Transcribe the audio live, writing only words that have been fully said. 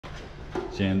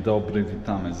Dzień dobry,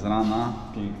 witamy z rana.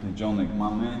 Piękny dzionek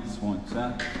mamy,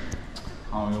 słońce.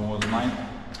 How it was night?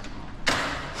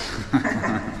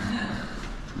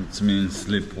 It means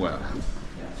sleep well.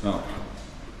 Dobra.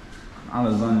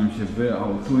 Ale zanim się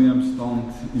wyautuję stąd,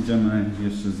 idziemy,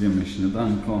 jeszcze zjemy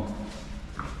śniadanko.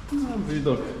 No,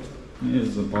 widok nie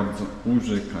jest za bardzo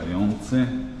urzekający.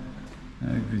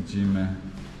 Jak widzimy,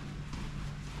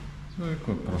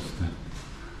 zwykły, prosty.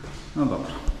 No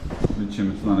dobra,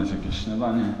 lecimy znaleźć jakieś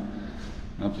śniadanie,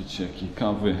 napić się jakiej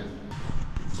kawy.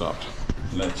 Dobra,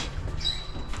 leci.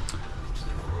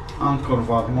 Angkor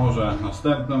Wat może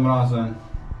następnym razem.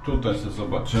 Tutaj sobie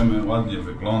zobaczymy, ładnie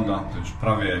wygląda, to już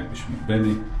prawie jakbyśmy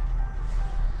byli.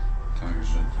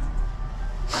 Także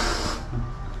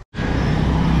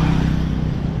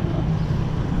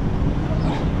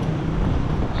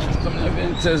to mniej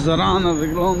więcej za rano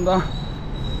wygląda.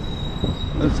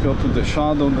 Let's go to the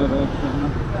shadow direction.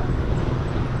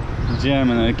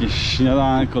 Idziemy na jakieś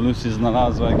śniadanko. Lucy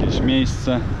znalazła jakieś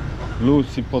miejsce.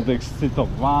 Lucy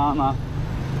podekscytowana.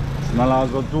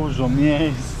 Znalazła dużo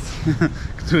miejsc,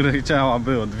 które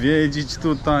chciałaby odwiedzić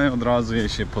tutaj. Od razu jej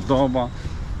się podoba.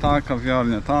 Ta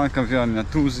kawiarnia,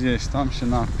 tu zjeść, tam się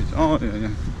napić. Ojej.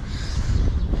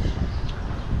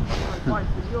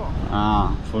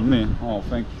 For me? Oh,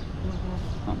 thank you.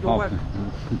 I'm happy.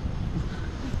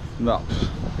 Dobrze.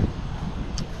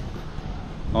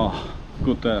 Oh,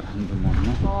 good air in the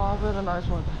morning. Oh, very nice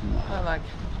one. I like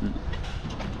it.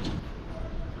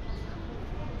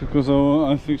 Because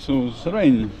I think so it's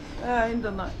raining. Yeah, in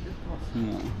the night it was.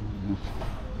 Yeah.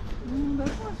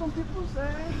 That's why some people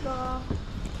say the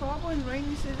travel in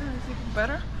rainy season is even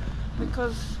better,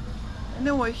 because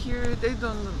anyway here they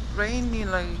don't rain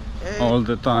in like All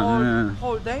the time,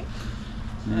 whole day.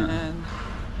 Yeah. And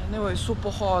anyway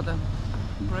super hot and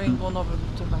rain going over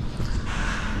too much.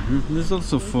 This is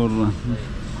also for yeah.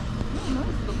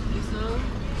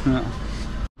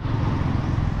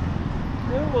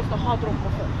 Where was the hard rock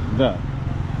cafe? There.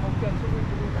 Okay, so we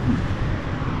do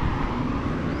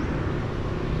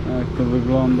that. Jak to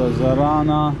wygląda za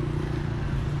rana.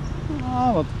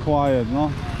 But quiet,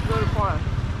 no? Very quiet.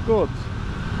 Good.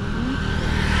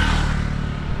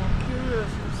 I'm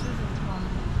curious if season's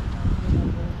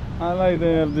coming. I like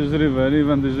they have this river.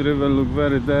 Even this river look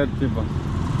very dirty, but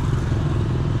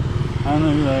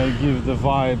anyway, give the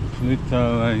vibe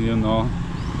little, you know,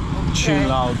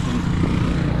 chill out.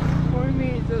 For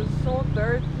me, it's so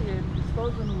dirty and it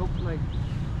doesn't look like.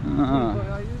 It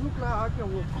look like I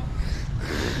can walk.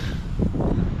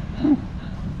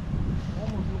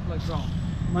 Almost look like ground.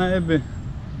 Maybe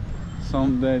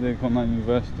someday they're gonna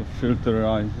invest to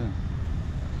filterize and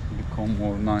become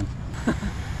more nice.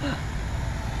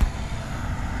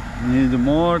 Need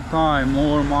more time,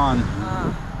 more money.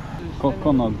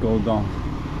 Coconut go down.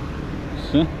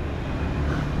 See?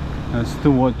 Has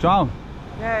to watch out.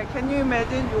 Yeah, can you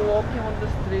imagine you walking on the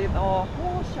street? Oh,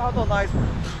 shadow night.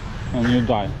 And you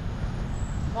die.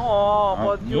 No,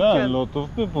 but you yeah, can. a lot of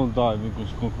people die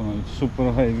because coconut is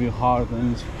super heavy, hard,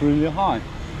 and it's really high.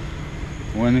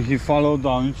 When he fall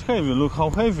down, it's heavy. Look how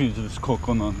heavy is this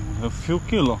coconut. A few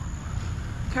kilos.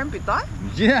 Can be die?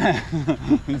 Yeah,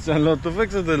 it's a lot of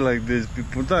accidents like this.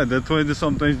 People die. That's why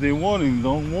sometimes they warning,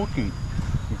 don't walking,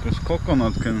 because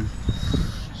coconut can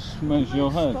smash your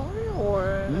head. Story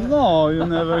or? No, you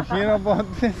never hear about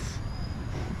this.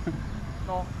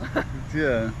 No.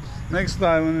 Yeah. Next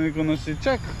time when we're gonna see,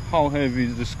 check how heavy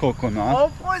is this coconut.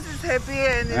 Of course it's heavy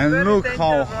and it's And very look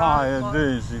how dangerous, high it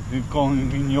is if it's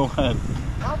going in your head.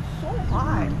 Not so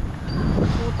high.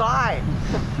 You die.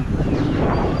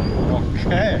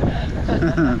 Okay.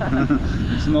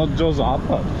 It's not just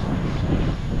upper. Oh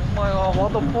my god,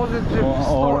 what a positive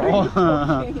story.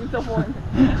 In the morning.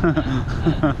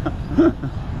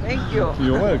 Thank you.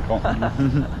 You're welcome.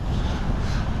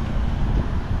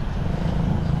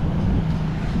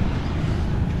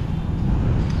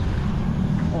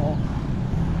 Oh.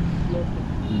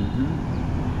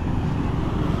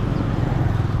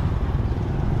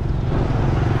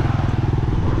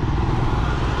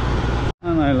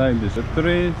 And I like this. The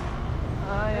trees.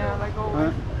 Yeah, like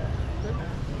always.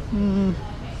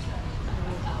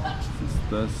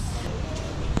 This.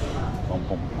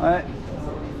 Hey.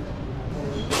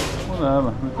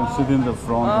 Whatever. We can sit in the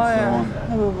front if you want.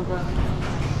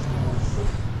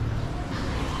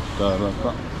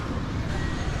 Da-da-da.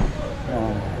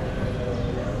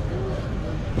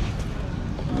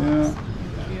 Yeah.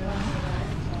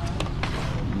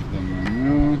 The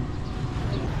menu.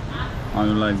 How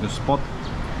you like the spot?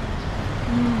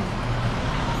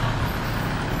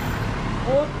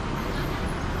 Good.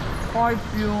 Quite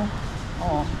view.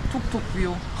 Oh. tuk-tuk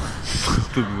view.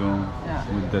 To go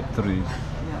with the trees.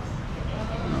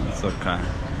 No, it's okay.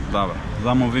 Dobra,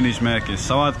 zamówiliśmy jakieś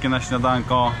sałatki na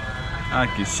śniadanko,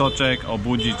 jakiś soczek,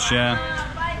 obudzić się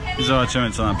i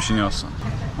zobaczymy, co nam przyniosą.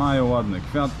 Mają ładne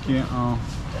kwiatki, o.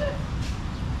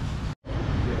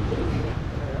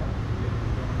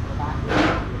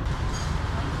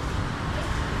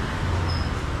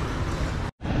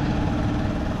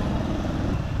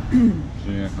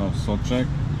 Przyjechał soczek,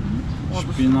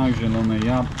 szpinak, zielone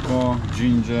jabłko,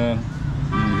 ginger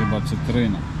i chyba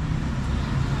cytryna.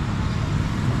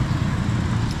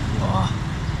 Oh,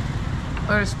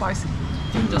 very spicy.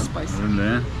 Ginger spicy.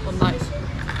 Really? But nice.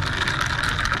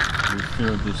 You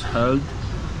feel this health?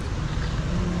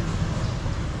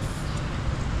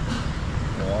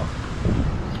 Wow.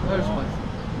 Very spicy.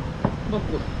 But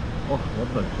good. Oh,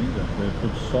 what the ginger? They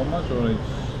put so much or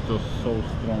it's just so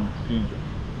strong ginger?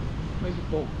 Maybe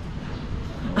both.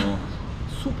 Oh.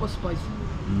 Super spicy.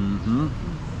 Mm-hmm.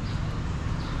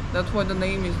 That's why the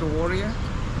name is the warrior.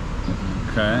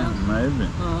 Okay, maybe.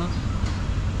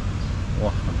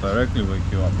 Oh, directly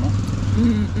wake you up, no?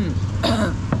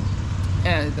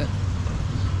 Yeah, that.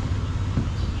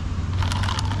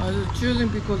 I was choosing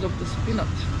because of the spinach.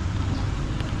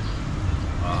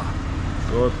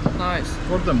 Good. Nice.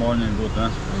 For the morning, good, huh?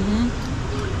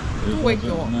 To wake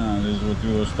you up. Yeah, this is what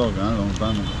you were talking, huh? Long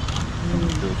time ago.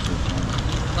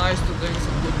 Nice to drink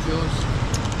some good juice.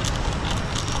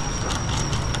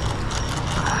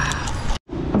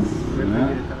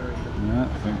 Yeah,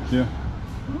 thank you.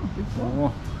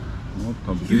 Oh, what a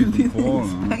big ball,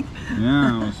 huh?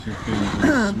 Yeah, I was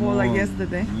thinking. Ball like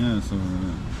yesterday. Yeah, so.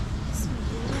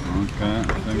 Okay,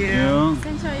 thank you.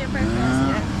 Enjoy your breakfast.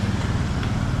 Yeah.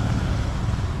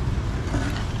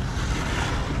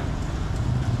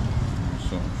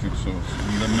 So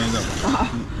in the middle.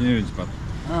 Here it's better.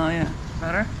 Oh yeah,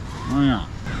 better? No ja.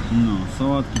 No,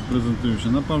 sałatki prezentują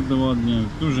się naprawdę ładnie,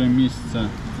 w dużej misce.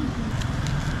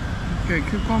 Okay,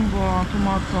 cucumber,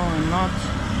 tomato, and nuts.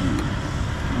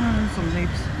 And some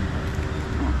leaves.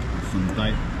 Some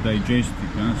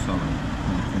digestive salad.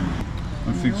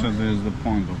 I think so that is the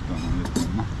point of the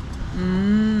one.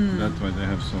 That's why they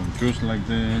have some juice like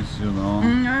this, you know.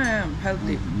 Yeah,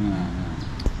 healthy. Yeah.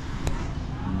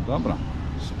 No dobra,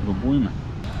 spróbujmy.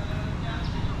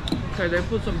 Okay, they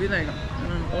put some vinegar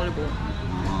and olive oil.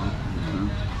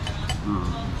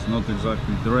 It's not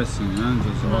exactly dressing,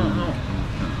 just No, oil. no.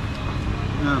 Okay.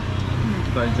 Yeah,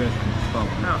 digestive stuff.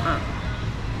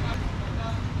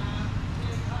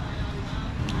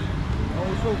 I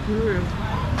was so curious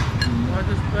why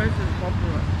this place is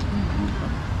popular.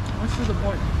 What's the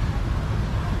point?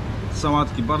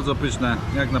 Sałatki bardzo pyszne,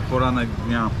 jak na poranek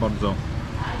dnia, bardzo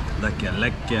takie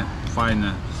lekkie,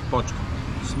 fajne, spoczko,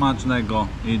 smacznego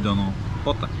i do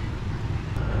potem.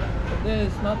 There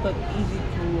is not that easy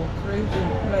to create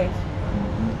a place.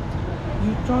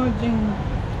 You're charging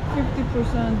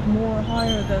 50% more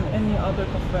higher than any other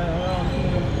cafe around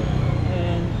here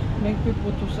and make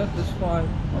people to satisfied.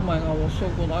 Oh my god, it was so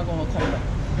good, I'm gonna come back.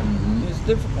 It's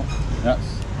difficult. Yes.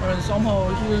 And somehow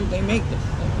here they make this,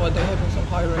 that's why they're having some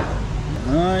high rate.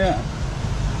 Oh yeah.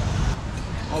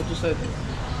 How to say this?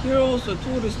 Here also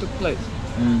touristic place.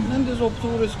 And there's all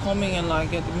tourists coming and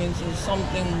like it means it's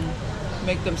something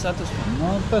make them satisfied.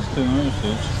 No testy, no you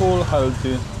see, it's full,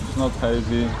 healthy, it's not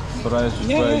heavy, fresh,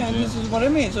 Yeah, this is what I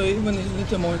mean. So even it's a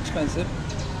little more expensive,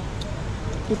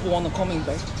 people want to coming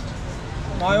back.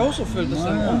 I also feel the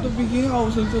same. On the beginning I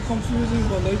was a little confusing,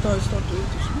 but later I start to eat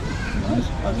this. Nice,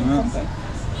 I can come back.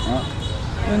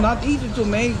 It's not easy to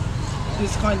make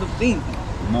this kind of thing.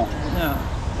 No. Yeah,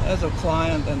 as a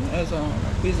client and as a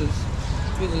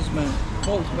businessman,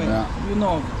 both way. Yeah. You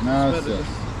know, No, it's better.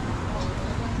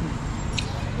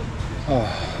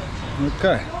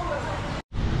 Okej.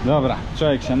 Dobra,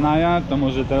 człowiek się najadł, to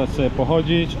może teraz sobie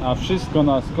pochodzić, a wszystko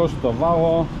nas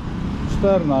kosztowało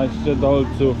 14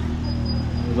 dolców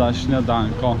za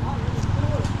śniadanko,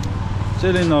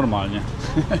 czyli normalnie.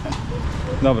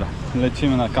 Dobra,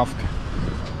 lecimy na kawkę.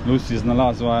 Lucy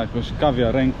znalazła jakąś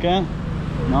kawiarenkę.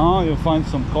 No, you find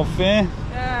some coffee?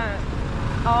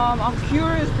 Yeah, I'm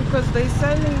curious because they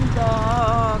selling the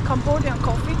Cambodian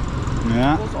coffee.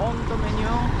 Yeah. Was on the menu.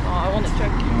 I want to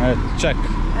check. Check.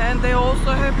 And they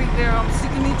also have their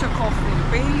signature coffee,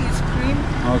 Bailey's cream,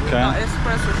 Okay.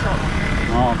 espresso shot.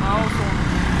 Oh. I also.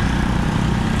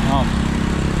 Oh.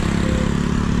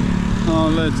 No,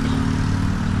 let's go.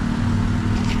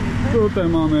 Tutaj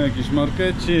mamy jakiś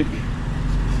markecik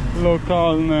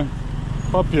lokalny.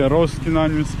 Papieroski na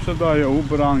nim sprzedają,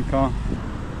 ubranka.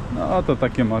 No a to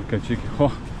takie markeciki.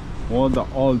 Oh, what the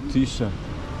old t-shirt.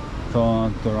 To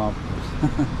raptors.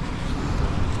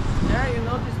 Yeah, you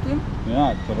know this team?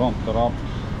 Yeah, Toronto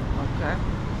Raptors. Okay.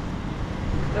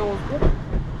 That was good?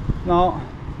 No,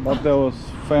 but there was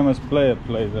famous player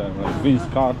played there, like Vince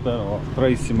Carter or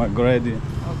Tracy McGrady.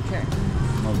 Okay.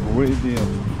 McGrady.